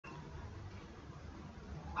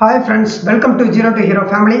Hi friends, welcome to Zero to Hero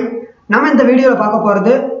family. நம்ம இந்த வீடியோல பார்க்க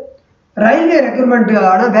போறது ரயில்வே ரெக்ரூட்மென்ட்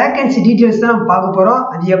ஆன வேகன்சி டீடைல்ஸ் தான் பார்க்க போறோம்.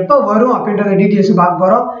 அது எப்போ வரும் அப்படிங்கற டீடைல்ஸ் பார்க்க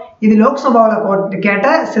போறோம். இது லோக்சபால கேட்ட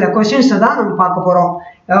சில क्वेश्चंस தான் நம்ம பார்க்க போறோம்.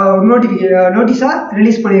 நோட்டீஸா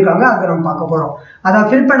ரிலீஸ் பண்ணிருக்காங்க, அத நம்ம பார்க்க போறோம். அத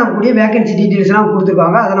ஃபில் பண்ணக்கூடிய வேகன்சி டீடைல்ஸ் எல்லாம்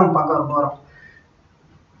கொடுத்திருக்காங்க, அத நம்ம பார்க்க போறோம்.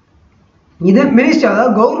 இது மினிஸ்ட்ரி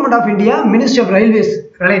அதாவது government of India ministry of railways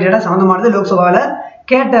ரிலேட்டடா சம்பந்தமானது லோக்சபால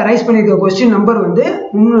கேட்ட ரைஸ் பண்ணிருக்க क्वेश्चन நம்பர் வந்து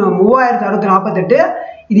 3648.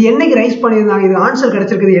 இது என்னைக்கு ரைஸ் பண்ணிருந்தாங்க, இது ஆன்சர்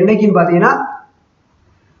கிடைச்சிருக்குது என்னைக்குன்னு பாத்தீங்கன்னா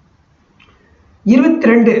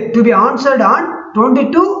 22 டு பி ஆன்சர்ட் ஆன்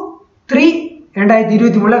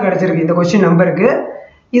 22/3/2023 கிடைச்சிருக்கு இந்த क्वेश्चन நம்பருக்கு.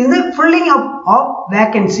 இது ஃபில்லிங் அப் ஆஃப்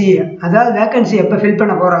வேகன்சி, அதாவது வேகன்சி எப்ப ஃபில்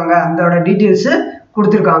பண்ண போறாங்க அதோட டீடைல்ஸ்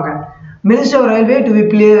கொடுத்திருக்காங்க. Ministry of railway to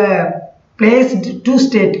be placed to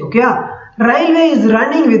state. Okay, railway is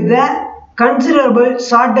running with the considerable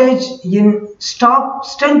shortage in staff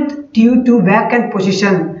strength due to vacant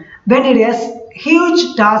position when it has huge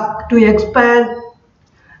task to expand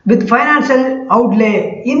with financial outlay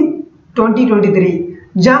in 2023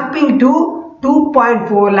 jumping to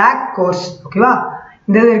 2.4 lakh crores. Okay va,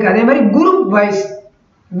 இந்த இருக்கு. அதே மாதிரி group wise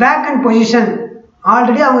vacant position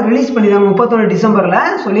already அவங்க release பண்ணிருக்காங்க 31 டிசம்பர்ல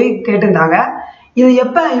சொல்லி கேட்டிருந்தாங்க. இது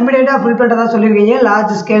எப்போ இமிடியேட்டாக ஃபில் பண்ணுறதா சொல்லியிருக்கீங்க,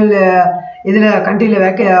 லார்ஜ் ஸ்கேல் இதில் கண்ட்ரியில்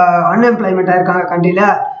அன்எம்ப்ளாய்மெண்ட்டாக இருக்காங்க கண்ட்ரியில்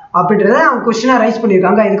அப்படின்றத அவங்க கொஸ்டினாக ரைஸ்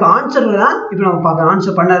பண்ணியிருக்காங்க. இதுக்கு ஆன்சர் தான் இப்போ நம்ம பார்க்கலாம்.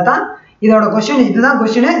 ஆன்சர் பண்ணது தான் இதோட கொஸ்டின், இதுதான்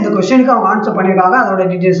கொஸ்டின். இந்த கொஸ்டினுக்கு அவங்க ஆன்சர் பண்ணியிருக்காங்க, அதோட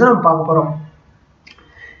டீட்டெயில்ஸ் தான் நம்ம பார்க்க போகிறோம்.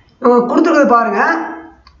 கொடுத்துருக்கிறது பாருங்கள்.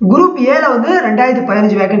 குரூப் ஏல வந்து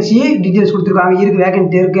 2015 வேகன்சி டீட்டெயில்ஸ் கொடுத்துருக்காங்க, இருக்கு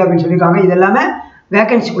வேகன்சி இருக்குது அப்படின்னு சொல்லியிருக்காங்க. இது எல்லாமே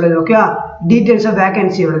வேகன்சிக்குள்ளது. ஓகே, டீட்டெயில்ஸ் ஆஃப்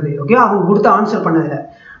வேகன்சி உள்ளது. ஓகே, அவங்க கொடுத்து ஆன்சர் பண்ணதில்லை.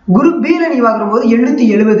 குரூப் பியில் நீ பார்க்கும்போது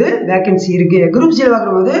 770 வேகன்சி இருக்கு. குரூப் சியில்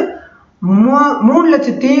பார்க்கும்போது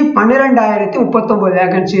 3,12,039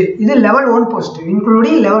 வேகன்சி. இது level 1 post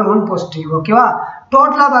including level 1 post. ஓகேவா,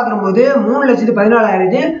 டோட்டலாக பார்க்கும்போது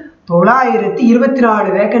 3,14,924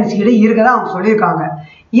 வேகன்சிகள் இருக்கதான் அவங்க சொல்லியிருக்காங்க.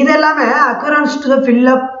 இது எல்லாமே occurrence to the fill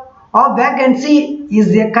up of vacancy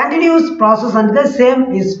is a continuous process and the same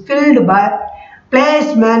is field by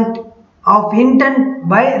placement of intent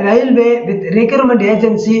by railway with recruitment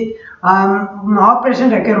agency operation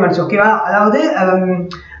requirements. ஓகேவா, அதாவது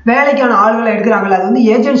வேலைக்கான ஆளுகளை எடுக்கிறாங்கல்ல, அது வந்து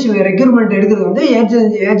ஏஜென்சி ரெக்ரூட்மெண்ட் எடுக்கிறது வந்து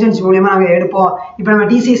ஏஜென்சி மூலியமா நாங்கள் எடுப்போம். இப்போ நம்ம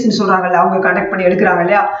டிசிஎஸ்ன்னு சொல்றாங்கல்ல, அவங்க கண்டக்ட் பண்ணி எடுக்கிறாங்க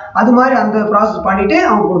இல்லையா, அது மாதிரி அந்த ப்ராசஸ் பண்ணிட்டு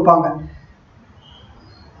அவங்க கொடுப்பாங்க.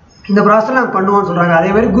 இந்த ப்ராசஸ் நாங்கள் பண்ணுவோம்னு சொல்றாங்க.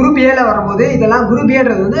 அதே மாதிரி குரூப் ஏல வரும்போது இதெல்லாம் குரூப்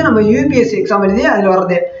ஏன்றது வந்து நம்ம யூபிஎஸ்சி எக்ஸாம் எழுதி அதில்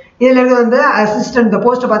வர்றது. இதில் இருக்கிறது வந்து அசிஸ்டன்ட், இந்த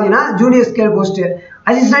போஸ்ட்டை பார்த்தீங்கன்னா junior scale post,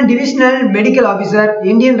 assistant divisional medical officer,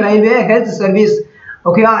 Indian railway health service.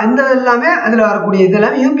 ஓகேவா, இந்த எல்லாமே அதில் வரக்கூடியது. இது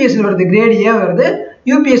எல்லாமே யூபிஎஸ்சியில் வருது, கிரேட் ஏ வருது,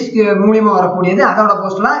 யூபிஎஸ்சி மூலியமாக வரக்கூடியது. அதோட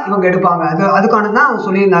போஸ்ட்லாம் இவங்க எடுப்பாங்க. அதுக்கானது தான் அவங்க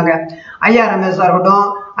சொல்லியிருந்தாங்க. ஐஆர்எம்எஸ் இருக்கட்டும்,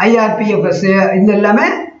 ஐஆர்பிஎஃப்எஸ், இந்த எல்லாமே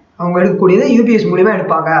அவங்க எடுக்கக்கூடியது யூபிஎஸ் மூலியமாக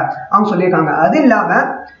எடுப்பாங்க அவங்க சொல்லியிருக்காங்க. அது இல்லாமல்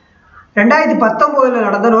 2019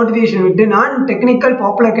 நடந்த நோட்டிஃபிகேஷன் விட்டு நான் டெக்னிக்கல்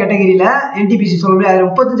பாப்புலர் கேட்டகரியில் என்டிபிசி சொல்ல முடியாது,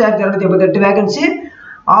 35,288 வேகன்சி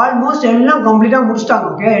ஆல்மோஸ்ட் எல்லாம் கம்ப்ளீட்டாக முடிச்சிட்டாங்க.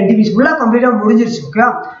 ஓகே, என்டிபிசி ஃபுல்லாக கம்ப்ளீட்டாக முடிஞ்சிருச்சு. ஓகே,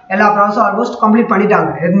 எல்லா ப்ராசஸும் ஆல்மோஸ்ட் கம்ப்ளீட் பண்ணிட்டாங்க.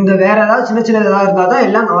 இந்த வேற ஏதாவது சின்ன சின்ன ஏதாவது இருந்தால் தான்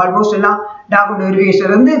எல்லாம் ஆல்மோஸ்ட் எல்லாம் டாக்குமெண்ட் வெரிஃபிகேஷன்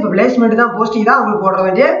இருந்து இப்போ பிளேஸ்மெண்ட் தான், போஸ்டிங் தான் அவங்களுக்கு போட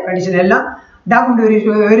வேண்டிய கண்டிஷன். எல்லாம் டாக்குமெண்ட்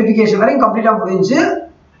வெரிஃபிகேஷன் வரைக்கும் கம்ப்ளீட்டாக முடிஞ்சிச்சு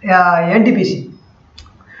என்டிபிசி.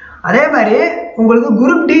 அதே மாதிரி உங்களுக்கு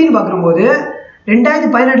குரூப் டின்னு பார்க்கும்போது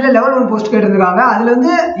 2018 லெவல் 1 போஸ்ட் கேட்டிருக்காங்க. அதில்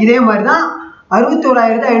வந்து இதே மாதிரி தான்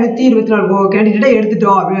 61,524 கேண்டிடேட்டை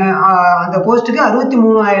எடுத்துட்டோம். அந்த போஸ்ட்டுக்கு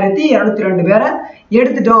 63,202 பேரை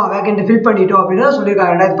எடுத்துட்டோம், வேகன்ட் ஃபில் பண்ணிட்டோம் அப்படின்னு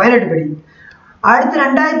சொல்லியிருக்காங்க 2018 படி. அடுத்து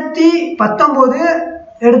 2019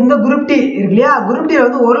 எடுத்த குரூப் டி இருக்கு இல்லையா, குரூப் டியில்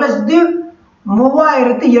வந்து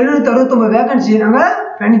 1,03,769 வேகன்சி நாங்கள்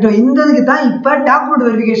பண்ணிட்டோம். இந்த இதுக்கு தான் இப்போ document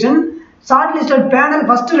verification short listed panel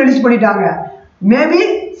first release பண்ணிட்டாங்க. மேபி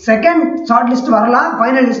செகண்ட் ஷார்ட் லிஸ்ட் வரலாம்,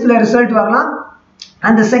 ஃபைனல் லிஸ்ட்ல ரிசல்ட் வரலாம்.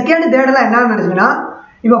 அந்த செகண்ட் தேர்டெல்லாம் என்ன நினைச்சுன்னா,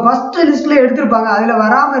 இப்போ ஃபர்ஸ்ட் லிஸ்ட்ல எடுத்திருப்பாங்க, அதில்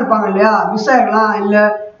வராமல் இருப்பாங்க இல்லையா, மிஸ் ஆகிடலாம், இல்லை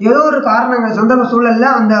ஏதோ ஒரு காரணங்கள் சந்தர்ப்ப சூழல்ல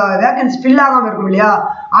அந்த வேகன்சி ஃபில் ஆகாமல் இருக்கும் இல்லையா,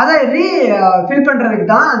 அதை ஃபில் பண்ணுறதுக்கு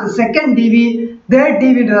தான் அந்த செகண்ட் டிவி தேர்ட்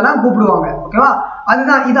டிவின்றதெல்லாம் கூப்பிடுவாங்க. ஓகேவா,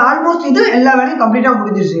 அதுதான் இது. ஆல்மோஸ்ட் இது எல்லா வேலையும் கம்ப்ளீட்டாக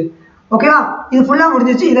முடிஞ்சிருச்சு. ஓகேவா, இது ஃபுல்லாக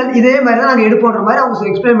முடிஞ்சிச்சு. இதே மாதிரி தான் நாங்கள் எடுப்போன்ற மாதிரி அவங்க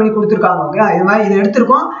எக்ஸ்பிளைன் பண்ணி கொடுத்துருக்காங்க. ஓகே, இது மாதிரி இது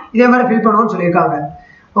எடுத்திருக்கோம், இதே மாதிரி ஃபில் பண்ணுவோம்னு சொல்லியிருக்காங்க.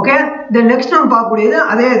 ஓகே, தென் நெக்ஸ்ட் நம்ம பார்க்கக்கூடியது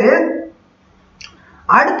அதே இது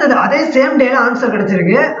அடுத்தது அதே சேம் டேல ஆன்சர்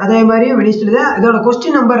கிடைச்சிருக்கு. அதே மாதிரி மினிஸ்டர் இதோட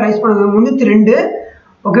கொஸ்டின் நம்பர் ரைஸ் பண்ணது 302.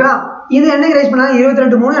 ஓகேவா, இது என்னைக்கு ரைஸ் பண்ணாங்க,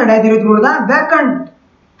 22/3/2023 தான். வேக்கண்ட்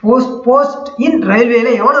போஸ்ட் இன் ரயில்வேல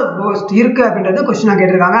எவ்வளோ போஸ்ட் இருக்கு அப்படின்றது கொஸ்டினாக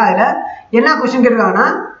கேட்டிருக்காங்க. அதில் என்ன question கேட்டிருக்காங்கன்னா,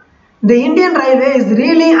 The Indian Railway is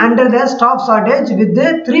really under the staff shortage with the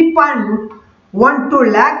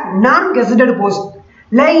 1.2 lakh non-gazetted posts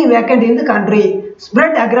lying vacant in the country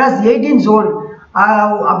spread across 18 zone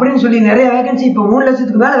அப்படின்னு சொல்லி நிறைய வேகன்சி இப்போ 3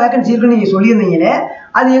 லட்சத்துக்கு மேலே வேகன்சி இருக்குன்னு நீங்கள் சொல்லியிருந்தீங்களே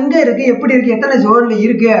அது எங்கே இருக்குது, எப்படி இருக்குது, எத்தனை ஜோனில்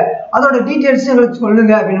இருக்குது, அதோட டீட்டெயில்ஸ் எங்களுக்கு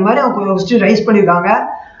சொல்லுங்கள் அப்படின்ற மாதிரி அவங்க கொஸ்டின் ரைஸ் பண்ணியிருக்காங்க.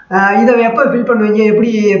 இதை எப்போ ஃபில் பண்ணுவீங்க, எப்படி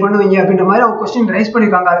பண்ணுவீங்க அப்படின்ற மாதிரி அவங்க கொஸ்டின் ரைஸ்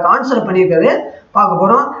பண்ணியிருக்காங்க. அதுக்கு ஆன்சர் பண்ணியிருக்கிறது பார்க்க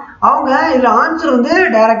போகிறோம். அவங்க இதில் ஆன்சர் வந்து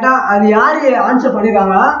டைரெக்டாக அது யார் ஆன்சர்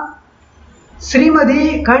பண்ணியிருக்காங்கன்னா ஸ்ரீமதி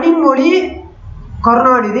கனிமொழி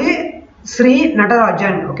கருணாநிதி ஸ்ரீ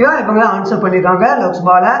நடராஜன். ஓகேவா, இவங்க ஆன்சர் பண்ணியிருக்காங்க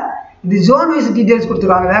லோக்சபாவில். இது ஜோன் வைஸ் டீட்டெயில்ஸ்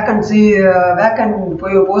கொடுத்துருக்காங்க. வேக்கன்ட்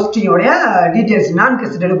போஸ்டிங்கோடைய டீட்டெயில்ஸ் நான்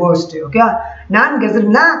கெசட்டட் போஸ்ட். ஓகே, நான்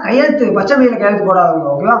கெசட்னா கையெழுத்து பச்சை மையில் கையெழுத்து போடாதவங்க.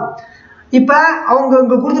 ஓகேவா, இப்போ அவங்க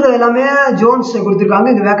இங்கே கொடுத்துருக்கிறது எல்லாமே ஜோன்ஸ் கொடுத்துருக்காங்க,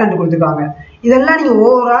 இங்கே வேக்கண்ட் கொடுத்துருக்காங்க. இதெல்லாம் நீங்கள்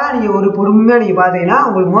ஓவராலாக நீங்கள் ஒரு பொறுமையாக நீங்கள் பார்த்தீங்கன்னா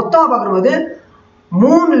உங்களுக்கு மொத்தமாக பார்க்கும்போது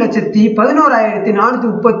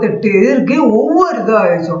 3,11,438 இருக்கு. ஒவ்வொரு இதாக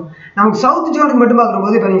ஆயிடுச்சோம். நமக்கு சவுத் ஜோனுக்கு மட்டும்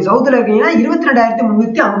பார்க்கும்போது இப்போ நீங்கள் சவுத்தில் இருக்கீங்கன்னா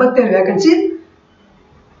 22,357 வேகன்சி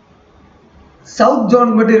சவுத்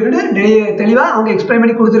ஜோனுக்கு மட்டும் இருக்குன்னு தெளிவாக அவங்க எக்ஸ்பிளைன்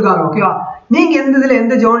பண்ணி கொடுத்துருக்காங்க. ஓகேவா, நீங்கள் எந்த இதில்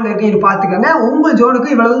எந்த ஜோனில் இருக்கீங்கன்னு பார்த்துக்கோங்க. உங்கள்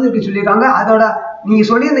ஜோனுக்கு இவ்வளவு இருக்கு சொல்லியிருக்காங்க. அதோட நீங்கள்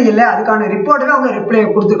சொல்லியிருந்தீங்கல்ல அதுக்கான ரிப்போர்ட்டவே அவங்க ரிப்ளை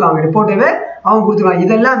கொடுத்துருக்காங்க. ரிப்போர்ட்டவே அவங்க கொடுத்துருக்காங்க.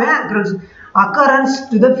 இது எல்லாமே occurrence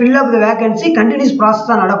to the fill up the vacancy continuous process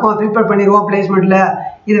தான் நடக்கும். ஃபில்பர் பண்ணிடுவோம் பிளேஸ்மெண்ட்டில்.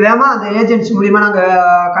 இது வேகமாக அந்த ஏஜென்ட்ஸ் மூலிமா நாங்கள்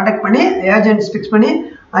கண்டக்ட் பண்ணி ஏஜென்ட்ஸ் ஃபிக்ஸ் பண்ணி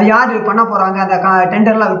யார் பண்ண போகிறாங்க அந்த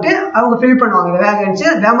டெண்டர்லாம் விட்டு அவங்க ஃபில் பண்ணுவாங்க. இந்த வேகன்சி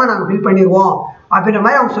வேகமாக நாங்கள் ஃபில் பண்ணிடுவோம் அப்படின்ற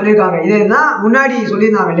மாதிரி அவங்க சொல்லியிருக்காங்க. இதுதான் முன்னாடி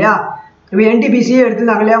சொல்லியிருந்தாங்க இல்லையா, இப்போ என்டிபிசியே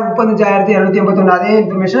எடுத்திருந்தாங்க இல்லையா 35,281. அதே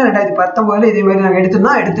இன்ஃபர்மேஷன் 2019 இதே மாதிரி நாங்கள்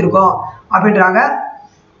எடுத்திருக்கோம் அப்படின்றாங்க.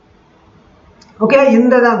 ஓகே,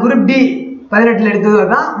 இந்த தான் குரூப் டி 18 எடுத்தது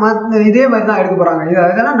தான் இதே மாதிரி தான் எடுக்க போகிறாங்க.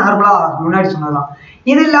 இதெல்லாம் நார்மலாக முன்னாடி சொன்னதான்.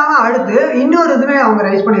 இது இல்லாமல் அடுத்து இன்னொரு இதுவுமே அவங்க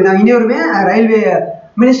ரைஸ் பண்ணியிருந்தாங்க. இன்னொருமே railway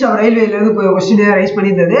minister of ரயில்வேலேருந்து question raise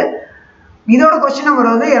பண்ணியிருந்தது. இதோட கொஸ்டின்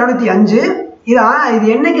நம்பர் வந்து 205. இது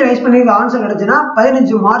என்னைக்கு ரைஸ் பண்ணியிருக்க ஆன்சர் கிடச்சுன்னா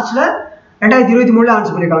 15 மார்ச்சில் 2023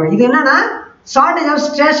 ஆன்சர் பண்ணியிருக்காங்க. இது என்னன்னா ஷார்டேஜ் ஆஃப்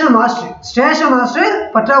ஸ்டேஷன் மாஸ்டர்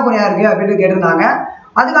பற்றாக்குறையாக இருக்குது அப்படின்னு கேட்டிருந்தாங்க.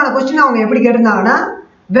 அதுக்கான கொஸ்டின் அவங்க எப்படி கேட்டிருந்தாங்கன்னா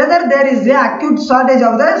whether there is a acute shortage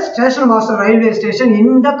of the station master railway station in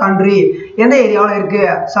the country, எந்த ஏரியாவில்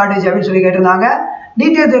இருக்குது ஷார்டேஜ் அப்படின்னு சொல்லி கேட்டிருந்தாங்க.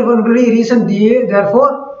 Detail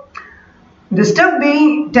therefore the step being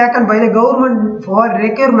taken by the government for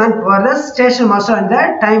requirement for the station master and the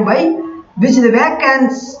time by which the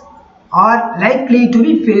vacancies are likely to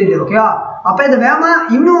be filled. ஓகேவா, அப்போ இந்த வேகமாக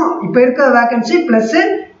இன்னும் இப்போ இருக்கிற வேகன்சி ப்ளஸ்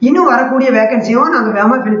இன்னும் வரக்கூடிய வேகன்சியும் நாங்கள்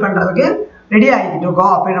வேகமாக ஃபில் பண்ணுறதுக்கு ரெடி ஆகிக்கிட்டு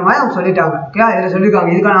இருக்கோம் அப்படின்ற மாதிரி அவங்க சொல்லிட்டாங்க. ஓகே, இதில் சொல்லியிருக்காங்க.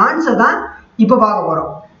 இதுக்கான ஆன்சர் தான் இப்போ பார்க்க போகிறோம்.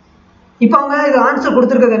 இப்போ அவங்க இது ஆன்சர்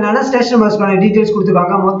கொடுத்துருக்கிறது என்னன்னா ஸ்டேஷன் மாஸ்டருக்கான டீட்டெயில்ஸ்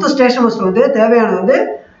கொடுத்துருக்காங்க. மொத்தம் ஸ்டேஷன் மாஸ்டர் வந்து தேவையானது வந்து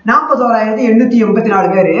 41,884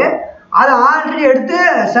 பேர். அதை ஆல்ரெடி எடுத்து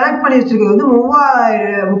செலக்ட் பண்ணி வச்சிருக்கிறது வந்து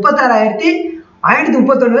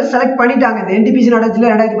 36,531 பேர் செலக்ட் பண்ணிட்டாங்க. இந்த என்டிபிசி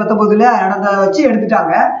நடந்துச்சுல 2019 நடந்த வச்சு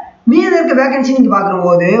எடுத்துட்டாங்க. மீதி இருக்க வேகன்சி நீங்கள்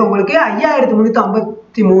பார்க்கும்போது உங்களுக்கு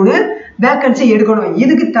 5,353 வேகன்சி எடுக்கணும்.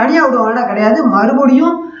 இதுக்கு தனியாக விடுவாங்கன்னா கிடையாது,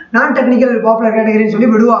 மறுபடியும் நான் டெக்னிக்கல் பாப்புலர் கேட்டகரின்னு சொல்லி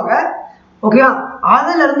விடுவாங்க. ஓகேவா,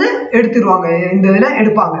 அதிலேருந்து எடுத்துருவாங்க. இந்த இதில்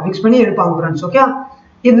எடுப்பாங்க, ஃபிக்ஸ் பண்ணி எடுப்பாங்க ஃப்ரெண்ட்ஸ். ஓகே,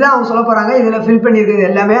 இதுதான் அவங்க சொல்ல போகிறாங்க. இதில் ஃபில் பண்ணியிருக்கிறது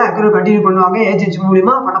எல்லாமே அக்யூரேட் கண்டினியூ பண்ணுவாங்க. ஏஜென்சி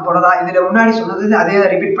மூலிமா பண்ண போகிறதா இதில் முன்னாடி சொன்னது அதே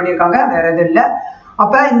ரிப்பீட் பண்ணியிருக்காங்க, வேறு எதுவும் இல்லை.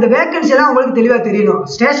 அப்போ இந்த வேகன்சி எல்லாம் உங்களுக்கு தெளிவாக தெரியணும்.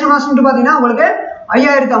 ஸ்டேஷன் மாஸ்டர் பார்த்தீங்கன்னா உங்களுக்கு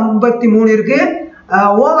 5,053 இருக்குது.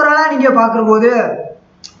 ஓவராலாக நீங்கள் பார்க்கும்போது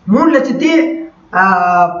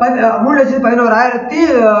 3,11,000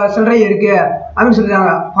 சில்லறை இருக்கு அப்படின்னு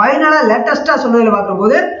சொல்லியிருக்காங்க. ஃபைனலாக லேட்டஸ்ட்டாக சொன்னதில்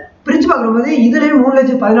பார்க்கும்போது பிரிச்சு பார்க்கும்போது இதுலேயும்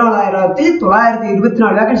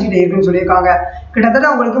 3,14,924 வேகன்சி கிட்ட இருக்குன்னு சொல்லியிருக்காங்க. கிட்டத்தட்ட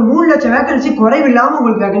உங்களுக்கு 3 லட்சம் வேகன்சி குறைவில்லாமல்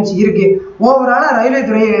உங்களுக்கு வேகன்சி இருக்கு ஓவராலாக ரயில்வே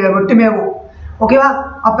துறை மட்டுமேவும். ஓகேவா,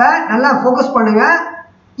 அப்போ நல்லா ஃபோக்கஸ் பண்ணுங்க.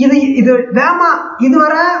 இது வேமா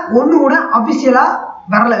இதுவரை ஒன்று கூட அஃபிஷியலாக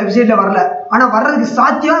வரல, வெப்சைட்டில் வரல. ஆனால் வர்றதுக்கு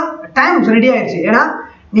சாத்தியம் டைம் ரெடி ஆயிடுச்சு. ஏன்னா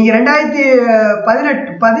நீங்கள்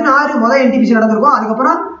 2016 முதல் என்டிபிசி நடந்திருக்கும்.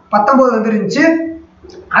 அதுக்கப்புறம் 19 வந்துருந்துச்சு.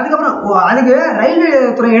 அதுக்கப்புறம் அதுக்கு ரயில்வே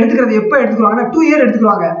துறை எடுத்துக்கிறது எப்போ எடுத்துக்குவாங்கன்னா 2 இயர்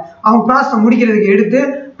எடுத்துக்குவாங்க. அவங்க ப்ராசஸ் முடிக்கிறதுக்கு எடுத்து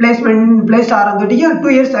பிளேஸ் ஆரம்பிச்சுட்டிக்கு 2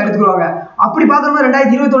 இயர்ஸ் எடுத்துக்குவாங்க. அப்படி பார்க்கும்போது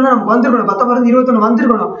 2021 நமக்கு வந்துருக்கணும், 19-21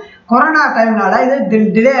 வந்துருக்கணும். கொரோனா டைம்னால இது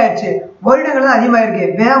டிலே ஆயிடுச்சு. வருடங்கள் தான் அதிகமாக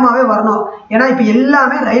இருக்குது, வேகமாகவே வரணும். ஏன்னா இப்போ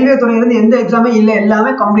எல்லாமே ரயில்வே துறையிலேருந்து எந்த எக்ஸாமே இல்லை,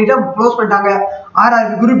 எல்லாமே கம்ப்ளீட்டாக க்ளோஸ் பண்ணிட்டாங்க.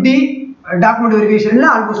 RRB group D document வெரிஃபிகேஷன்ல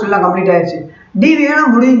almost எல்லாம் கம்ப்ளீட் ஆயிடுச்சு.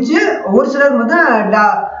 டிவியெல்லாம் முடிஞ்சு ஒரு சிலருக்கு வந்து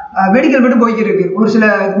மெடிக்கல் மட்டும் போய்க்கு இருக்கு, ஒரு சில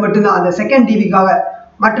இது மட்டும்தான் அந்த செகண்ட் டிவிக்காக.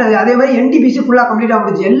 மற்றது அதே மாதிரி என்டிபிசி ஃபுல்லாக கம்ப்ளீட்டாக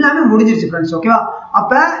முடிஞ்சு எல்லாமே முடிஞ்சிருச்சு ஃப்ரெண்ட்ஸ். ஓகேவா,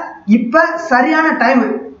 அப்போ இப்போ சரியான டைம்.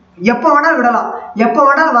 எப்போ வேணாலும் விடலாம், எப்போ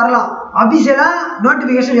வேணாலும் வரலாம். அபிஷியலாக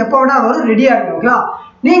நோட்டிஃபிகேஷன் எப்போ வேணாலும் வரும், ரெடியாக இருக்கும். ஓகேவா,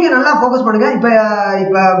 நீங்கள் நல்லா ஃபோக்கஸ் பண்ணுங்கள்.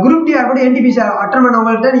 இப்போ குரூப் டி கூட NTPC அட்டன்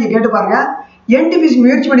பண்ணவங்கள்ட்ட நீங்கள் கேட்டு பாருங்கள். NTPC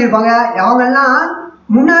முயற்சி பண்ணியிருப்பாங்க. அவங்கெல்லாம்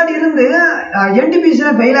முன்னாடி இருந்து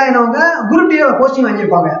NTPCயில் ஃபெயில் ஆகினவங்க குரூப் டியில் போஸ்டிங்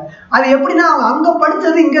வாங்கியிருப்பாங்க. அது எப்படின்னா அவங்க அங்கே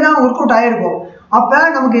படித்தது இங்கே தான் ஒர்க் அவுட் ஆகிருக்கும். அப்போ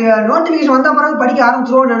நமக்கு நோட்டிஃபிகேஷன் வந்த பிறகு படிக்க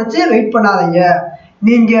ஆரம்பிச்சிருவோம்னு நினச்சி வெயிட் பண்ணாதீங்க.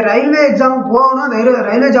 நீங்கள் ரயில்வே எக்ஸாம் போகணும், வெறும்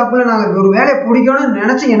ரயில்வே ஜாப்பில் நாங்கள் ஒரு வேலையை பிடிக்கணும்னு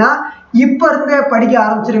நினச்சிங்கன்னா இப்போ இருந்தே படிக்க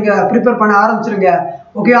ஆரம்பிச்சிருங்க, ப்ரிப்பேர் பண்ண ஆரம்பிச்சிருங்க.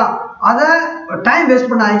 ஓகேவா? அதை டைம்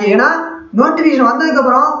வேஸ்ட் பண்ணாதீங்க. ஏன்னா நோட்டிஃபிகேஷன்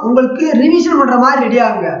வந்ததுக்கப்புறம் உங்களுக்கு ரிவிஷன் பண்ணுற மாதிரி ரெடி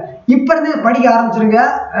ஆகுங்க. இப்போ இருந்தே படிக்க ஆரம்பிச்சிருங்க,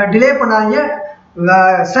 டிலே பண்ணாதீங்க.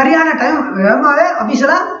 சரியான டைம் வேகமாகவே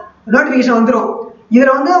அஃபீஷியலாக நோட்டிஃபிகேஷன் வந்துடும்.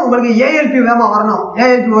 இதில் வந்து உங்களுக்கு ALP வேகமாக வரணும்,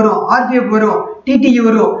 ALP வரும், RPF வரும், TTE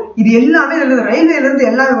வரும். இது எல்லாமே இதில் ரயில்வேலேருந்து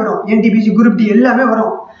எல்லாமே வரும். NTPC குரூப் டி எல்லாமே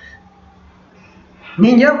வரும்.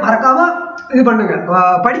 நீங்கள் மறக்காமல் இது பண்ணுங்க,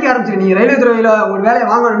 படிக்க ஆரம்பிச்சிருங்க. நீங்கள் ரயில்வே துறையில் ஒரு வேலையை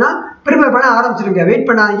வாங்கணும்னா ப்ரிப்பேர் பண்ண ஆரம்பிச்சிருங்க. வெயிட்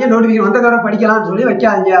பண்ணாதீங்க, நோட்டிஃபிகேஷன் வந்ததுக்கப்புறம் படிக்கலாம்னு சொல்லி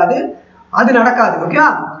வைக்காதீங்க. அது நடக்காது. ஓகேவா?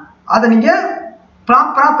 அதை நீங்கள்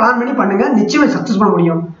ப்ராப்பராக பிளான் பண்ணி பண்ணுங்கள், நிச்சயமாக சக்ஸஸ் பண்ண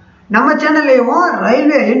முடியும். நம்ம சேனல்லையும்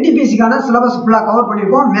ரயில்வே NTPCக்கான சிலபஸ் ஃபுல்லாக கவர்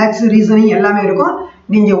பண்ணியிருக்கோம். மேக்ஸ், ரீசனிங் எல்லாமே இருக்கும்.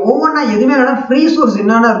 நீங்கள் ஒவ்வொன்றா எதுவுமே வேணால் ஃப்ரீ சோர்ஸ்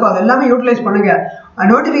என்னென்ன இருக்கோ அது எல்லாமே யூட்டிலைஸ் பண்ணுங்கள்.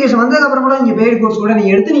 நோட்டிஃபிகேஷன் வந்ததுக்கப்புறம் கூட நீங்கள் பெய்டு கோர்ஸ் கூட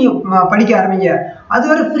நீங்கள் எடுத்து நீங்கள் படிக்க ஆரம்பிங்க. அது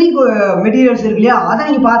வரை ஃப்ரீ மெட்டீரியல்ஸ் இருக்கு இல்லையா, அதை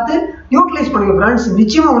நீங்கள் பார்த்து யூட்டிலைஸ் பண்ணுங்கள் ஃப்ரெண்ட்ஸ்.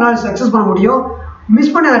 நிச்சயமாக உங்களால் சக்ஸஸ் பண்ண முடியும்.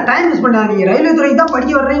 மிஸ் பண்ணாத நீங்கள் ரயில்வே துறைக்கு தான்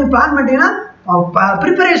படிக்க வர்றீங்கன்னு பிளான் பண்ணிட்டீங்கன்னா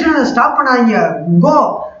ப்ரிப்பரேஷன் ஸ்டாப் பண்ணாதீங்க. கோ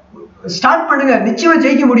ஸ்டார்ட் பண்ணுங்க, நிச்சயமா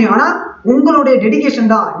ஜெயிக்க முடியும். ஆனால் உங்களுடைய டெடிகேஷன்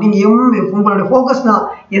தான், உங்களுடைய ஃபோக்கஸ் தான்.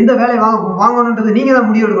 எந்த வேலையை வாங்கணுன்றது நீங்கள் தான்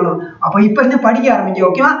முடிவு எடுக்கணும். அப்போ இப்போ இருந்து படிக்க ஆரம்பிங்க.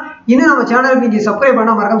 ஓகேவா? இன்னும் நம்ம சேனலுக்கு நீங்கள் சப்ஸ்கிரைப்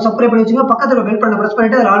பண்ணால் மறக்காம சப்ஸ்கிரைப் பண்ணி வச்சுங்க. பக்கத்தில் பெல் பண்ண ப்ரெஸ்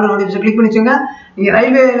பண்ணிட்டு அதில் ஆல் நோட்டிஃபிகேஷன் கிளிக் பண்ணி வச்சுங்க. நீங்கள்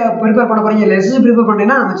ரயில்வேல ப்ரிப்பேர் பண்ண போறீங்க, இல்லை SSC ப்ரிப்பேர்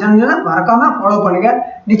பண்ணுறீங்கன்னா நம்ம சேனலில் மறக்காம ஃபாலோ பண்ணுங்க.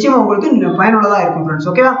 நிச்சயமா உங்களுக்கு பயனுள்ளதாக இருக்கும் ஃப்ரெண்ட்ஸ்.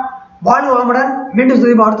 ஓகேவா? வாழ்க வளமுடன்.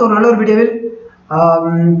 மீண்டும் அடுத்த ஒரு நல்ல ஒரு வீடியோவில்.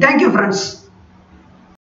 Thank you friends.